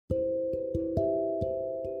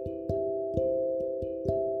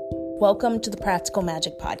Welcome to the Practical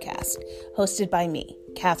Magic Podcast, hosted by me,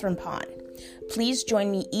 Catherine Pond. Please join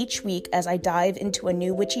me each week as I dive into a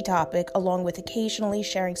new witchy topic, along with occasionally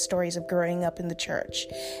sharing stories of growing up in the church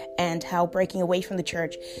and how breaking away from the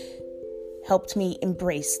church helped me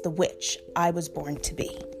embrace the witch I was born to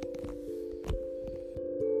be.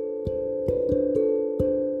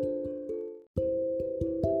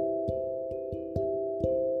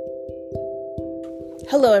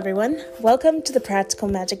 Hello, everyone. Welcome to the Practical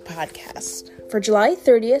Magic Podcast. For July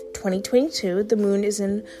 30th, 2022, the moon is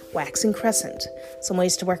in waxing crescent. Some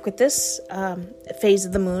ways to work with this phase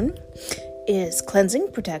of the moon is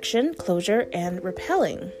cleansing, protection, closure, and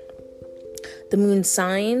repelling. The moon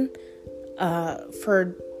sign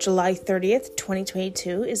for July 30th,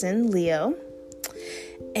 2022 is in Leo.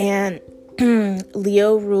 And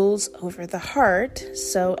Leo rules over the heart.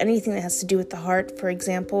 So anything that has to do with the heart, for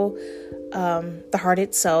example, the heart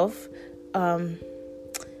itself,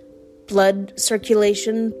 blood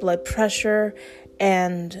circulation, blood pressure,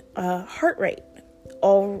 and heart rate,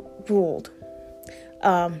 all ruled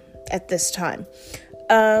at this time.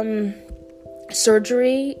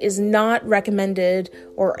 Surgery is not recommended,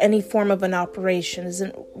 or any form of an operation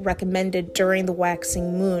isn't recommended during the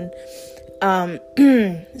waxing moon.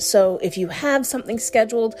 So if you have something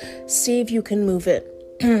scheduled, see if you can move it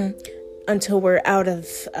until we're out of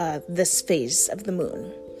this phase of the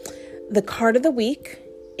moon. The card of the week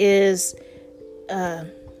is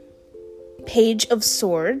Page of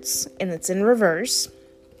Swords, and it's in reverse.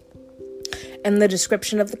 And the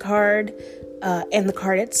description of the card and the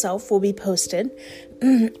card itself will be posted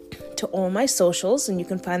to all my socials, and you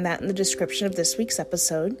can find that in the description of this week's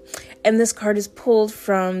episode. And this card is pulled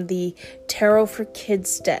from the Tarot for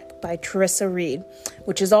Kids deck by Teresa Reed,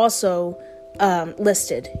 which is also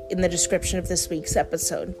listed in the description of this week's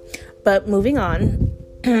episode. But moving on,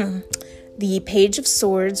 the Page of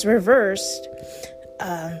Swords reversed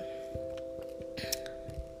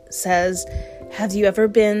says, have you ever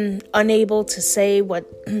been unable to say what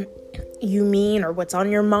you mean or what's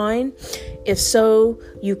on your mind? If so,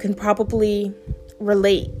 you can probably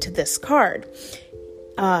relate to this card.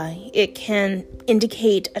 It can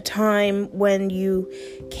indicate a time when you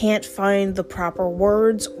can't find the proper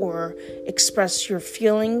words or express your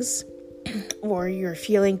feelings, or you're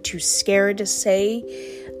feeling too scared to say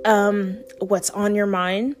what's on your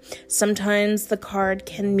mind. Sometimes the card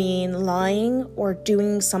can mean lying or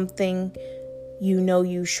doing something you know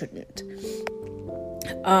you shouldn't.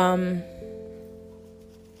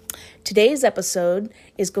 Today's episode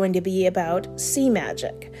is going to be about sea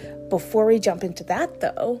magic. Before we jump into that,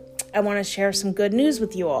 though, I want to share some good news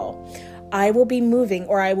with you all. I will be moving,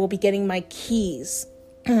 or I will be getting my keys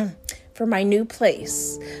for my new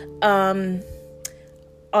place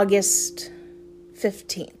August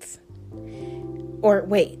 15th. Or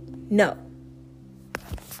wait, no.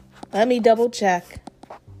 Let me double check.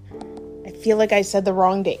 I feel like I said the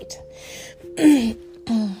wrong date.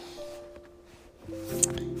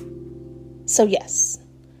 So yes,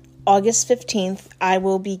 August 15th, I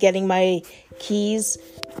will be getting my keys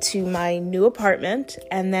to my new apartment,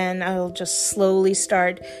 and then I'll just slowly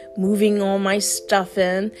start moving all my stuff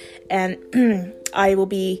in, and I will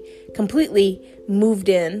be completely moved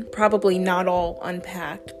in, probably not all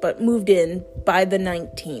unpacked, but moved in by the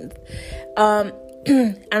 19th.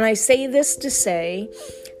 And I say this to say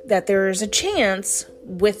that there is a chance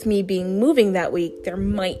with me being moving that week, there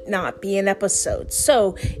might not be an episode.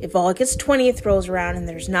 So if August 20th rolls around and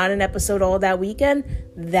there's not an episode all that weekend,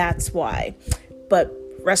 that's why. But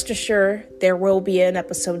rest assured, there will be an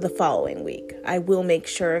episode the following week. I will make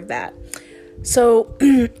sure of that. So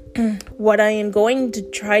what I am going to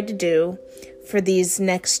try to do for these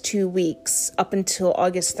next 2 weeks up until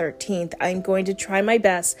August 13th, I'm going to try my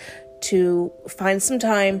best to find some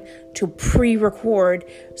time to pre-record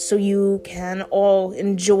so you can all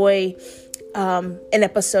enjoy an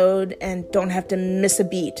episode and don't have to miss a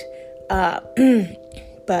beat.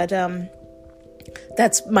 But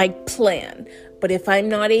that's my plan. But if I'm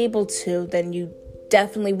not able to, then you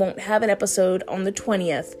definitely won't have an episode on the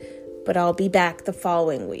 20th, but I'll be back the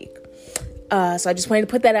following week. So I just wanted to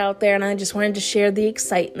put that out there, and I just wanted to share the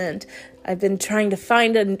excitement. I've been trying to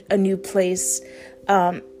find a new place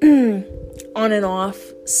on and off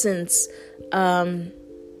since, around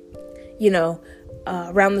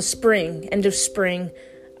the spring, end of spring,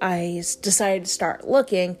 I decided to start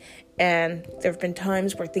looking, and there have been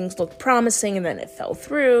times where things looked promising and then it fell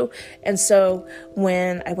through. And so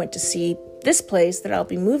when I went to see this place that I'll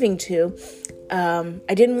be moving to,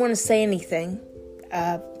 I didn't want to say anything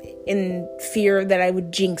in fear that I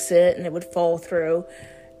would jinx it and it would fall through.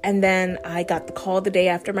 And then I got the call the day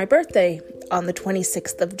after my birthday on the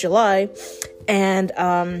 26th of July. And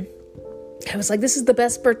I was like, this is the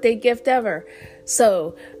best birthday gift ever.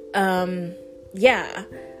 So, yeah,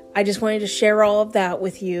 I just wanted to share all of that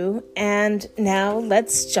with you. And now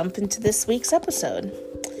let's jump into this week's episode.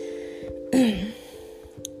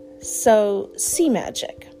 So, sea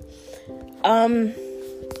magic.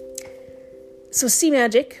 So sea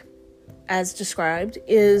magic, as described,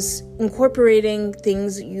 is incorporating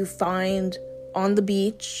things that you find on the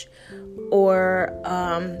beach or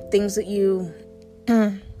things that you,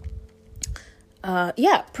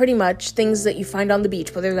 pretty much things that you find on the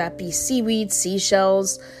beach, whether that be seaweed,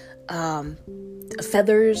 seashells,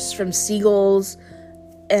 feathers from seagulls,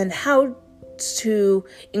 and how to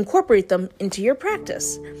incorporate them into your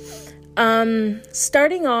practice.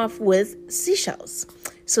 Starting off with seashells.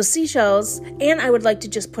 So seashells, and I would like to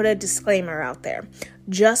just put a disclaimer out there.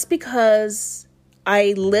 Just because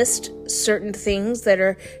I list certain things that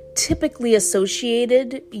are typically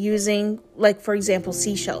associated using, like, for example,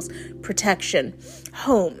 seashells, protection,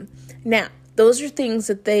 home. Now, those are things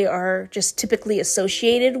that they are just typically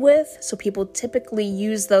associated with. So people typically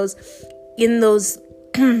use those in those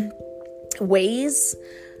ways.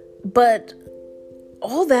 But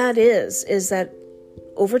all that is that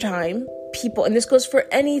over time, people, and this goes for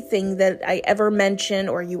anything that I ever mention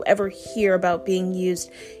or you ever hear about being used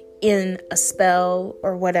in a spell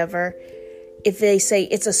or whatever, if they say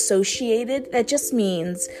it's associated, that just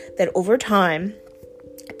means that over time,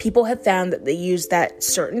 people have found that they use that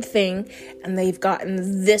certain thing and they've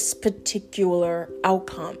gotten this particular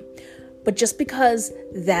outcome. But just because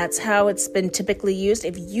that's how it's been typically used,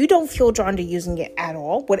 if you don't feel drawn to using it at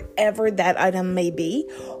all, whatever that item may be,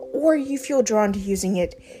 or you feel drawn to using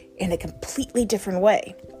it in a completely different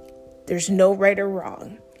way, there's no right or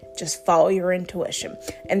wrong. Just follow your intuition.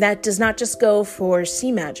 And that does not just go for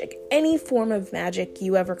sea magic. Any form of magic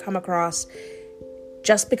you ever come across,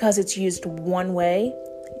 just because it's used one way,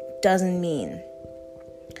 doesn't mean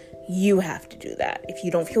you have to do that if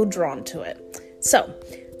you don't feel drawn to it. So,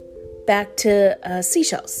 back to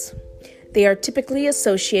seashells. They are typically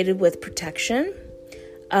associated with protection.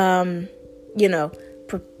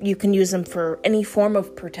 You can use them for any form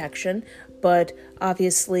of protection, but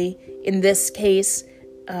obviously in this case,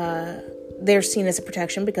 they're seen as a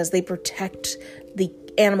protection because they protect the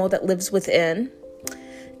animal that lives within.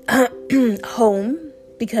 Home,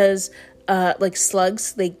 because like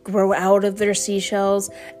slugs, they grow out of their seashells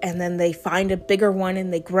and then they find a bigger one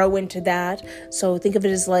and they grow into that. So think of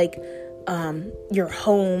it as like your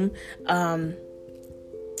home.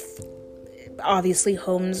 Obviously,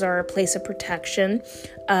 homes are a place of protection,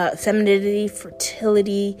 femininity,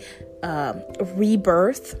 fertility,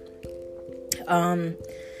 rebirth,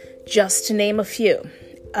 just to name a few.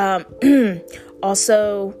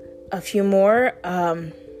 Also, a few more,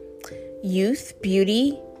 youth,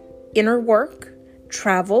 beauty, inner work,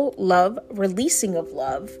 travel, love, releasing of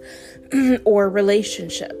love, or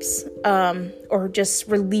relationships, or just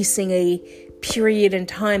releasing a period in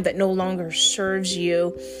time that no longer serves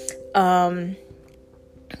you. A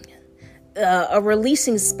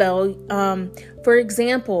releasing spell, for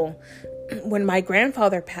example, when my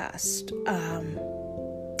grandfather passed,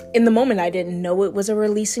 in the moment I didn't know it was a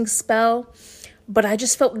releasing spell, but I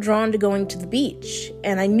just felt drawn to going to the beach,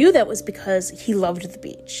 and I knew that was because he loved the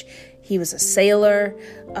beach. He was a sailor,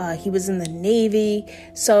 he was in the Navy,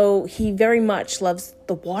 so he very much loves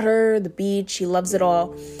the water, the beach, he loves it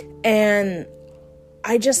all, and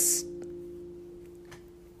I just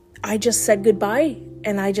said goodbye,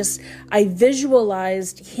 and I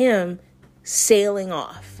visualized him sailing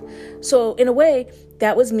off. So in a way,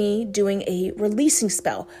 that was me doing a releasing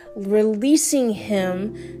spell, releasing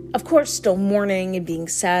him, of course, still mourning and being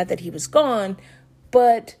sad that he was gone,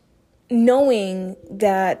 but knowing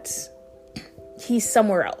that he's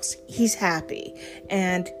somewhere else. He's happy,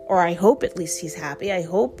 or I hope at least he's happy. I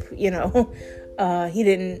hope, he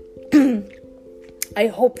didn't... I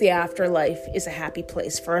hope the afterlife is a happy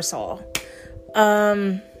place for us all.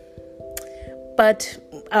 But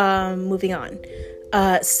moving on.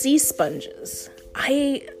 Sea sponges.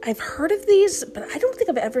 I've heard of these, but I don't think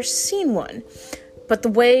I've ever seen one. But the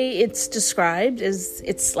way it's described is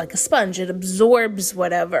it's like a sponge. It absorbs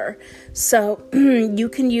whatever. So you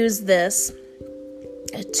can use this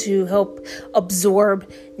to help absorb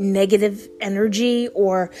negative energy,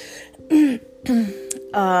 or you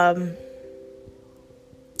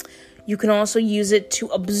can also use it to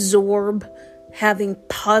absorb having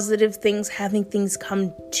positive things, having things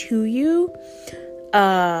come to you.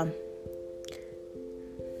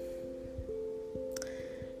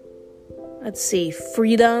 Let's see,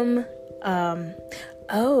 freedom.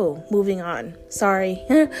 Oh, moving on. Sorry.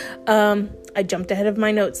 I jumped ahead of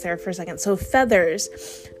my notes there for a second. So feathers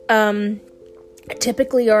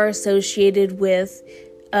typically are associated with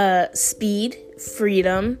speed,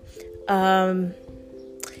 freedom.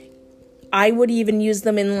 I would even use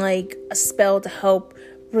them in like a spell to help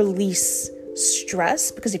release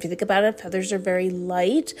stress, because if you think about it, feathers are very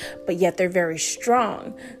light, but yet they're very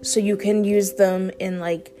strong. So you can use them in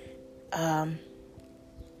like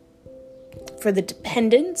for the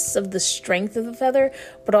dependence of the strength of the feather,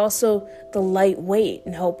 but also the light weight,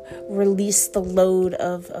 and help release the load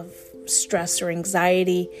of stress or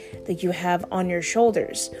anxiety that you have on your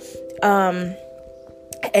shoulders.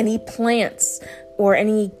 Any plants or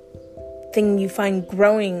anything you find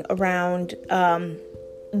growing around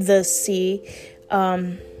the sea,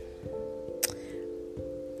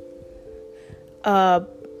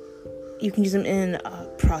 you can use them in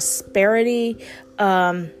prosperity,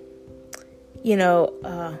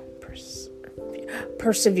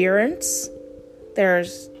 perseverance.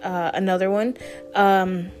 There's another one.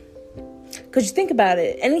 Because you think about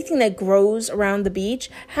it, anything that grows around the beach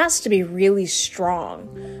has to be really strong.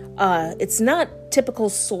 It's not typical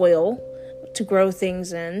soil to grow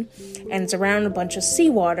things in, and it's around a bunch of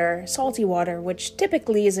seawater, salty water, which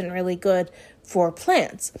typically isn't really good for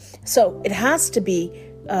plants. So it has to be,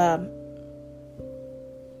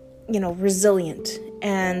 resilient.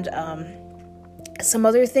 And some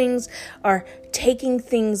other things are taking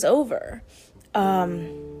things over,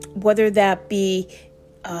 whether that be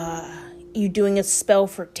you doing a spell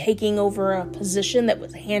for taking over a position that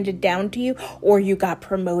was handed down to you, or you got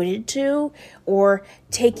promoted to, or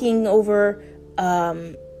taking over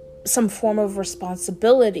some form of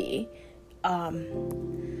responsibility.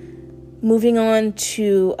 Moving on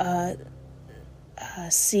to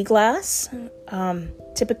sea glass,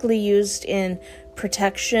 typically used in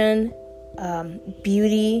protection,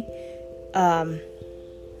 beauty,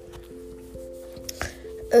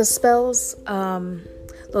 spells.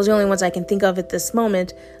 Those are the only ones I can think of at this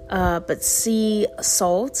moment. But sea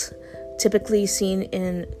salt, typically seen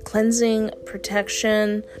in cleansing,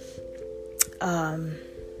 protection,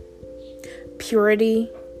 purity,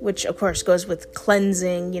 which of course goes with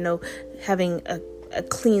cleansing, having a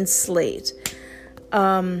clean slate.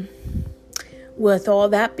 With all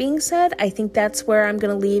that being said, I think that's where I'm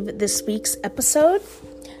going to leave this week's episode.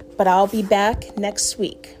 But I'll be back next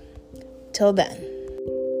week. Till then.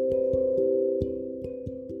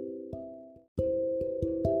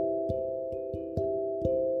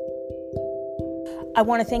 I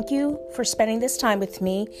want to thank you for spending this time with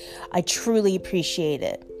me. I truly appreciate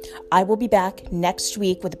it. I will be back next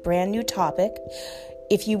week with a brand new topic.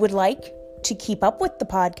 If you would like to keep up with the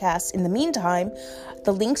podcast in the meantime,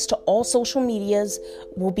 the links to all social medias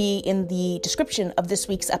will be in the description of this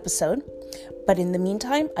week's episode. But in the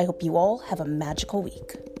meantime, I hope you all have a magical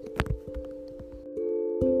week.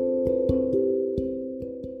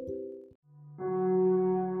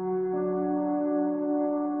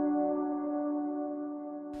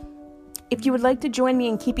 If you would like to join me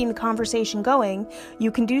in keeping the conversation going,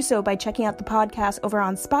 you can do so by checking out the podcast over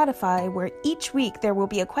on Spotify, where each week there will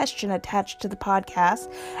be a question attached to the podcast,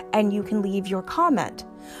 and you can leave your comment.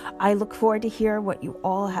 I look forward to hear what you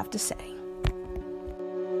all have to say.